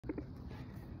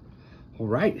All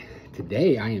right,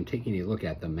 today I am taking a look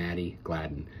at the Mattie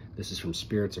Gladden. This is from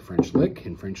Spirits of French Lick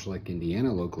in French Lick,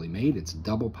 Indiana, locally made. It's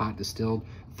double pot distilled,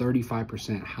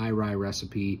 35% high rye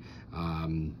recipe,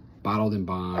 bottled in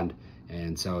bond,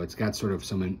 and so it's got sort of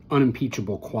some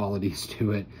unimpeachable qualities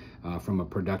to it from a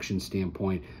production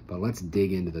standpoint. But let's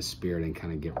dig into the spirit and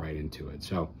kind of get right into it.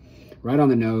 So right on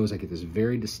the nose, I get this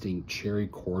very distinct cherry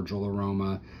cordial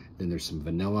aroma. Then there's some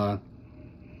vanilla.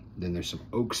 Then there's some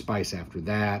oak spice after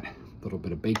that, a little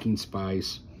bit of baking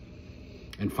spice,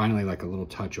 and finally like a little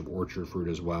touch of orchard fruit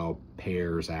as well,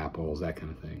 pears, apples, that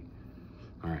kind of thing.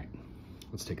 All right,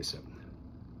 let's take a sip.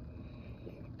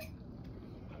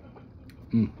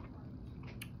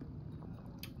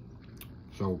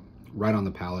 So right on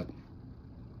the palate,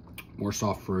 more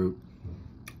soft fruit,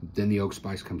 then the oak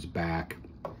spice comes back,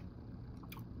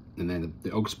 and then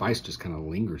the oak spice just kind of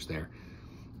lingers there.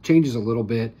 Changes a little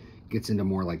bit, gets into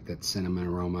more like that cinnamon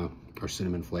aroma or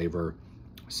cinnamon flavor,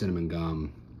 cinnamon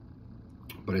gum,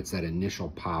 but it's that initial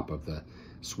pop of the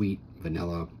sweet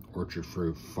vanilla orchard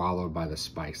fruit followed by the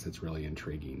spice that's really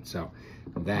intriguing. So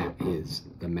that is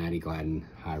the Mattie Gladden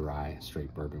High Rye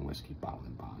Straight Bourbon Whiskey Bottled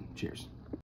in Bond. Cheers.